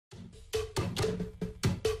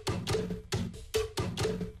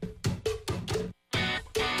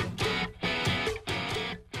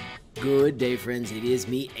Good day, friends. It is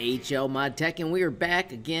me, HLModTech, and we are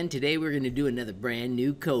back again. Today we're going to do another brand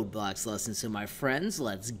new Codeblocks lesson. So my friends,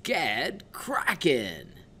 let's get cracking.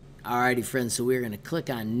 Alrighty friends, so we're going to click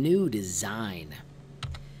on New Design.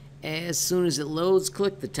 As soon as it loads,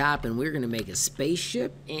 click the top and we're going to make a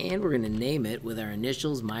spaceship, and we're going to name it with our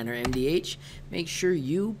initials, mine are MDH. Make sure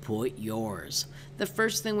you put yours. The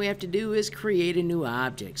first thing we have to do is create a new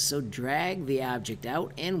object. So drag the object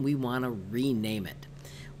out and we want to rename it.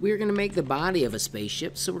 We're going to make the body of a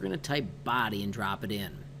spaceship, so we're going to type body and drop it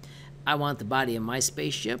in. I want the body of my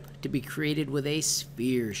spaceship to be created with a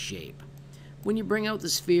sphere shape. When you bring out the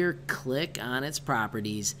sphere, click on its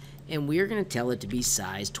properties, and we're going to tell it to be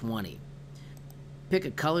size 20. Pick a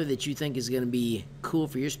color that you think is going to be cool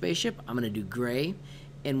for your spaceship. I'm going to do gray,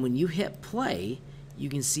 and when you hit play, you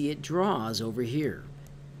can see it draws over here.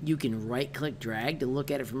 You can right-click drag to look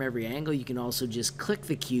at it from every angle. You can also just click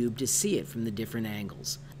the cube to see it from the different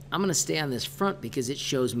angles. I'm going to stay on this front because it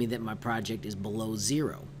shows me that my project is below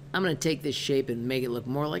 0. I'm going to take this shape and make it look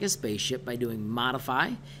more like a spaceship by doing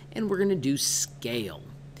modify, and we're going to do scale.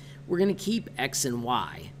 We're going to keep X and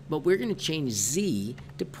Y, but we're going to change Z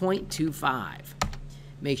to 0.25.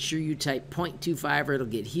 Make sure you type 0.25 or it'll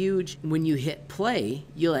get huge. When you hit play,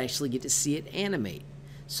 you'll actually get to see it animate.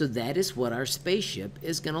 So that is what our spaceship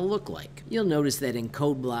is going to look like. You'll notice that in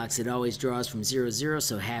Codeblocks it always draws from 0, 0,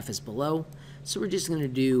 so half is below. So we're just going to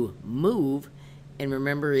do move, and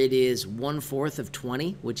remember it is 1/4 of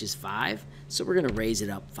 20, which is 5, so we're going to raise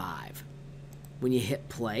it up 5. When you hit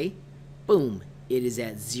play, boom, it is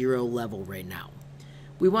at 0 level right now.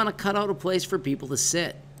 We want to cut out a place for people to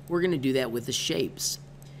sit. We're going to do that with the shapes.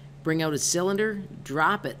 Bring out a cylinder,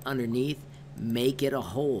 drop it underneath, make it a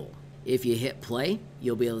hole. If you hit play,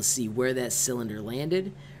 you'll be able to see where that cylinder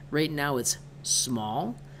landed. Right now it's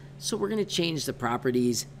small, so we're going to change the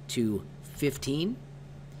properties to 15,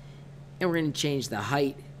 and we're going to change the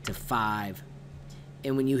height to 5.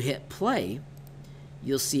 And when you hit play,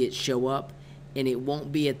 you'll see it show up, and it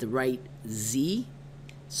won't be at the right Z,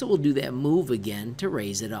 so we'll do that move again to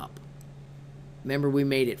raise it up. Remember, we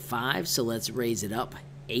made it 5, so let's raise it up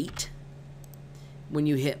 8. When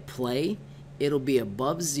you hit play, it'll be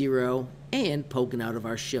above 0 and poking out of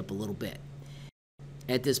our ship a little bit.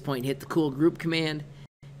 At this point, hit the cool group command.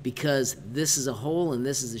 Because this is a hole and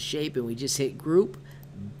this is a shape, and we just hit group,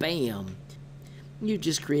 bam, you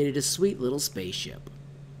just created a sweet little spaceship.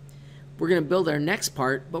 We're going to build our next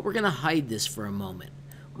part, but we're going to hide this for a moment.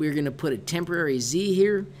 We're going to put a temporary Z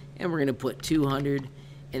here, and we're going to put 200,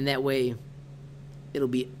 and that way it'll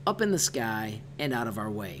be up in the sky and out of our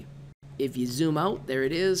way. If you zoom out, there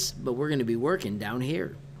it is, but we're going to be working down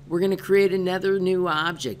here. We're going to create another new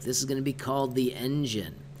object. This is going to be called the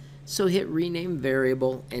engine. So hit rename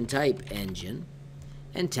variable and type engine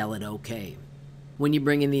and tell it OK. When you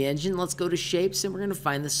bring in the engine, let's go to shapes, and we're going to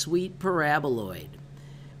find the sweet paraboloid.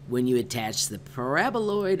 When you attach the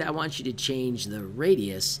paraboloid, I want you to change the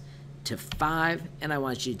radius to 5, and I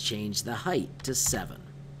want you to change the height to 7.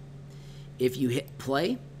 If you hit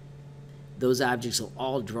play, those objects will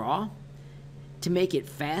all draw. To make it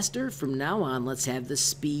faster, from now on, let's have the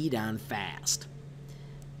speed on fast.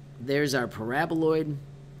 There's our paraboloid.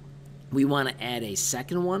 We want to add a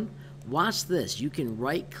second one. Watch this. You can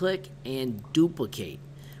right click and duplicate.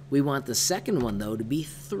 We want the second one though to be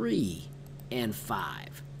 3 and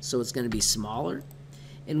 5. So it's going to be smaller,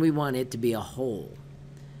 and we want it to be a hole.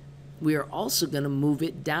 We are also going to move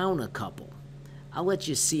it down a couple. I'll let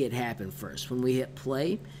you see it happen first. When we hit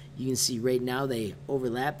play, you can see right now they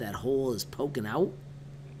overlap. That hole is poking out.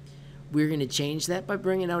 We're going to change that by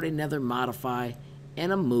bringing out another modify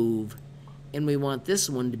and a move. And we want this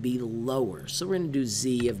one to be lower, so we're going to do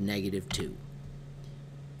Z of -2.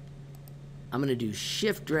 I'm going to do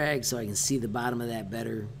shift drag so I can see the bottom of that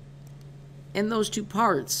better. And those two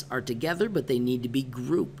parts are together, but they need to be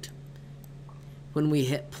grouped. When we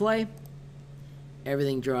hit play,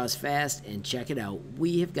 everything draws fast, and check it out.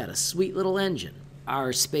 We have got a sweet little engine.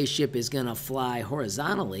 Our spaceship is going to fly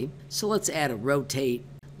horizontally, so let's add a rotate.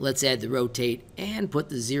 Let's add the rotate and put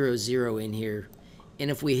the 0, 0 in here.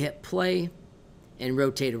 And if we hit play and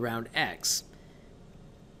rotate around X,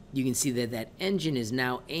 you can see that that engine is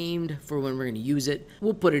now aimed for when we're going to use it.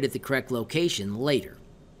 We'll put it at the correct location later.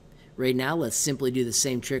 Right now, let's simply do the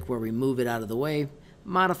same trick where we move it out of the way,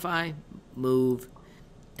 modify, move,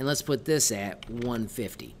 and let's put this at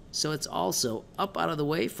 150. So it's also up out of the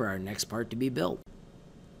way for our next part to be built.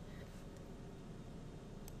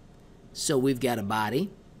 So we've got a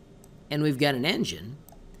body, and we've got an engine.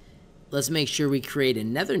 Let's make sure we create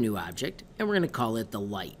another new object, and we're going to call it the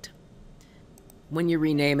light. When you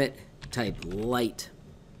rename it, type light.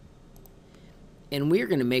 And we're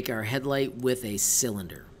going to make our headlight with a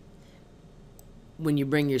cylinder. When you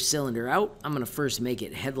bring your cylinder out, I'm going to first make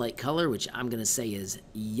it headlight color, which I'm going to say is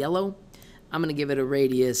yellow. I'm going to give it a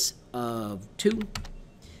radius of 2.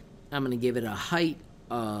 I'm going to give it a height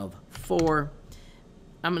of 4.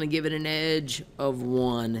 I'm going to give it an edge of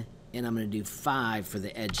 1, and I'm going to do 5 for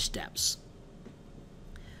the edge steps.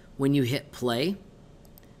 When you hit play,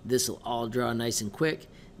 this will all draw nice and quick.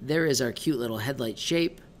 There is our cute little headlight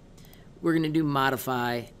shape. We're going to do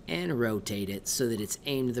modify and rotate it so that it's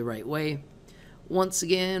aimed the right way. Once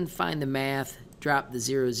again, find the math, drop the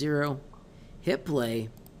 0, 0, hit play,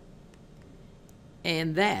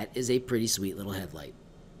 and that is a pretty sweet little headlight.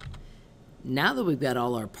 Now that we've got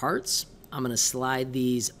all our parts, I'm going to slide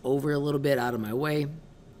these over a little bit out of my way.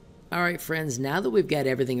 Alright friends, now that we've got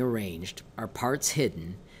everything arranged, our parts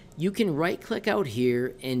hidden, you can right click out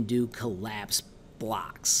here and do collapse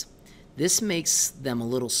blocks. This makes them a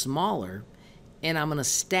little smaller, and I'm going to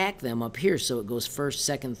stack them up here so it goes first,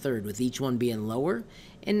 second, third, with each one being lower,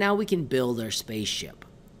 and now we can build our spaceship.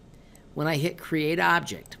 When I hit create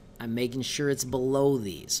object, I'm making sure it's below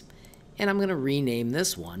these, and I'm going to rename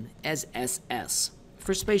this one as SS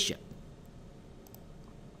for spaceship.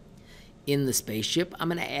 In the spaceship, I'm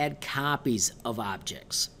going to add copies of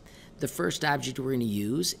objects. The first object we're going to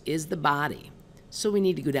use is the body, so we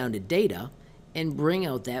need to go down to data and bring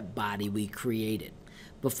out that body we created.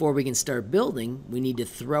 Before we can start building, we need to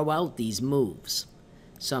throw out these moves.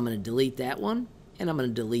 So I'm going to delete that one, and I'm going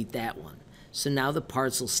to delete that one. So now the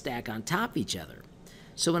parts will stack on top of each other.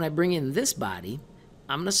 So when I bring in this body,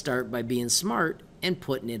 I'm going to start by being smart and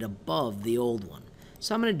putting it above the old one.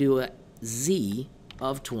 So I'm going to do a Z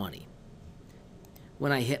of 20.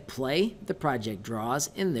 When I hit play, the project draws,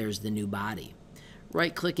 and there's the new body.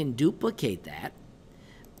 Right click and duplicate that.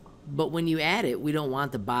 But when you add it, we don't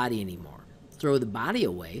want the body anymore. Throw the body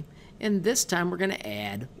away, and this time we're going to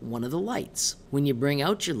add one of the lights. When you bring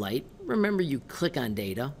out your light, remember you click on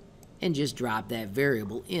data and just drop that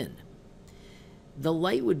variable in. The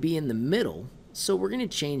light would be in the middle, so we're going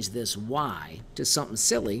to change this Y to something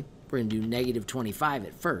silly. We're going to do negative 25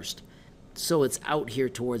 at first, so it's out here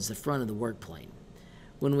towards the front of the work plane.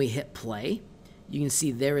 When we hit play, you can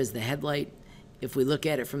see there is the headlight. If we look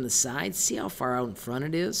at it from the side, see how far out in front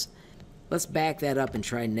it is? Let's back that up and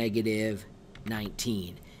try negative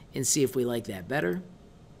 19 and see if we like that better.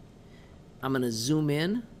 I'm going to zoom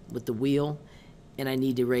in with the wheel, and I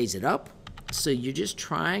need to raise it up. So you're just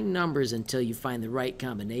trying numbers until you find the right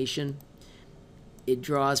combination. It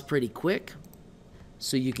draws pretty quick,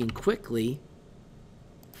 so you can quickly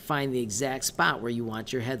find the exact spot where you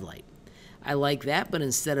want your headlight. I like that, but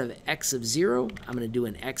instead of X of 0, I'm going to do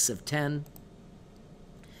an X of 10.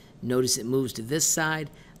 Notice it moves to this side.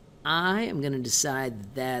 I am going to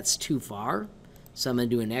decide that's too far, so I'm going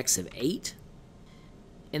to do an X of 8.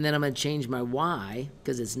 And then I'm going to change my Y,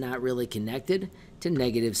 because it's not really connected, to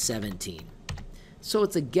negative 17. So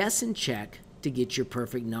it's a guess and check to get your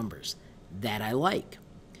perfect numbers. That I like.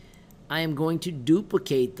 I am going to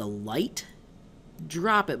duplicate the light,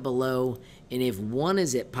 drop it below, and if one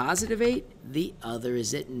is at positive 8, the other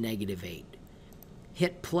is at negative 8.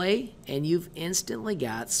 Hit play, and you've instantly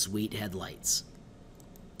got sweet headlights.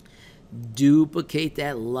 Duplicate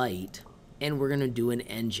that light, and we're going to do an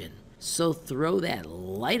engine. So throw that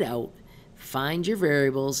light out, find your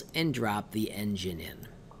variables, and drop the engine in.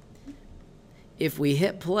 If we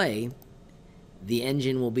hit play, the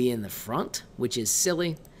engine will be in the front, which is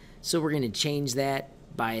silly. So we're going to change that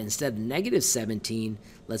by, instead of negative 17,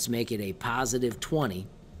 let's make it a positive 20.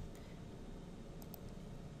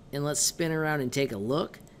 And let's spin around and take a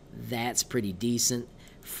look. That's pretty decent.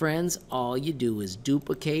 Friends, all you do is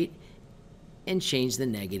duplicate and change the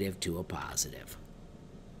negative to a positive.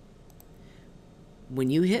 When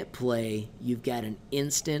you hit play, you've got an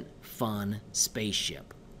instant fun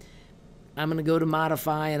spaceship. I'm going to go to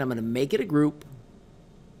modify, and I'm going to make it a group.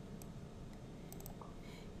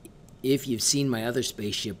 If you've seen my other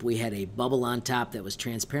spaceship, we had a bubble on top that was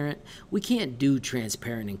transparent. We can't do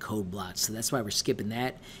transparent in Codeblocks, so that's why we're skipping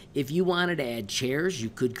that. If you wanted to add chairs, you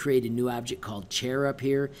could create a new object called chair up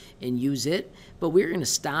here and use it, but we're going to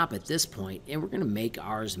stop at this point, and we're going to make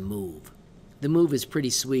ours move. The move is pretty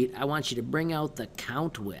sweet. I want you to bring out the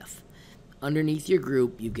count with. Underneath your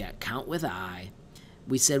group, you've got count with I.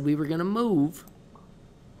 We said we were going to move,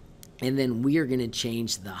 and then we are going to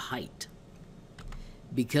change the height.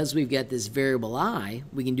 Because we've got this variable I,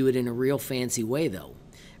 we can do it in a real fancy way though.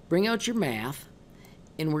 Bring out your math,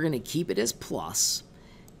 and we're going to keep it as plus,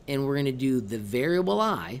 and we're going to do the variable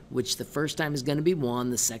I, which the first time is going to be 1,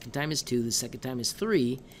 the second time is 2, the second time is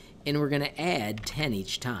 3, and we're going to add 10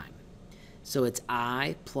 each time. So it's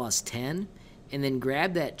I plus 10, and then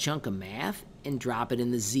grab that chunk of math and drop it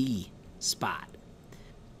in the Z spot.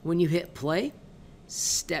 When you hit play,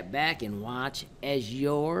 step back and watch as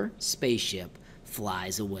your spaceship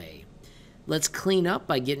flies away. Let's clean up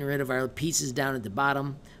by getting rid of our pieces down at the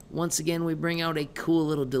bottom. Once again, we bring out a cool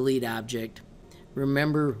little delete object.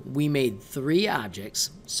 Remember, we made 3 objects,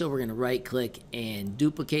 so we're going to right click and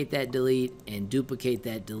duplicate that delete and duplicate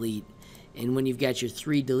that delete. And when you've got your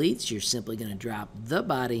 3 deletes, you're simply going to drop the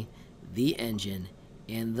body, the engine,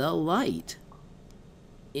 and the light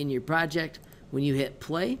in your project. When you hit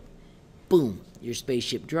play, boom, your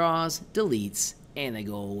spaceship draws, deletes, and they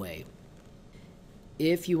go away.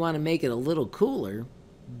 If you want to make it a little cooler,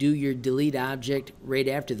 do your delete object right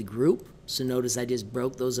after the group. So notice I just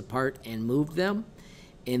broke those apart and moved them.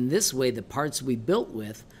 In this way, the parts we built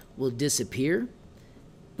with will disappear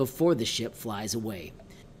before the ship flies away.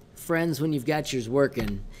 Friends, when you've got yours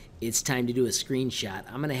working, it's time to do a screenshot.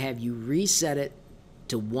 I'm going to have you reset it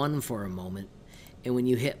to 1 for a moment. And when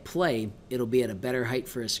you hit play, it'll be at a better height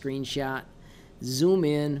for a screenshot. Zoom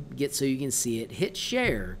in, get so you can see it, hit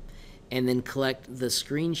share, and then collect the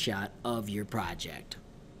screenshot of your project.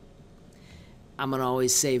 I'm going to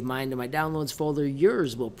always save mine to my downloads folder.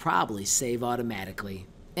 Yours will probably save automatically.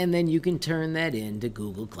 And then you can turn that into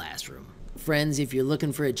Google Classroom. Friends, if you're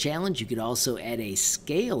looking for a challenge, you could also add a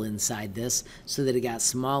scale inside this so that it got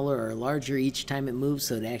smaller or larger each time it moved,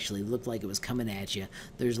 so it actually looked like it was coming at you.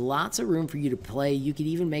 There's lots of room for you to play. You could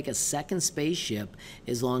even make a second spaceship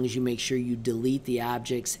as long as you make sure you delete the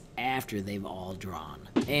objects after they've all drawn.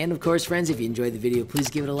 And of course, friends, if you enjoyed the video, please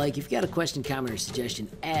give it a like. If you've got a question, comment, or suggestion,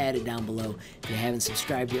 add it down below. If you haven't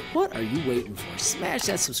subscribed yet, what are you waiting for? Smash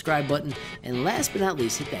that subscribe button. And last but not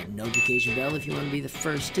least, hit that notification bell if you want to be the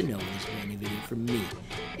first to know when there's a brand new video from me,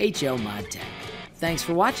 HLModTech. Thanks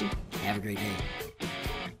for watching. Have a great day.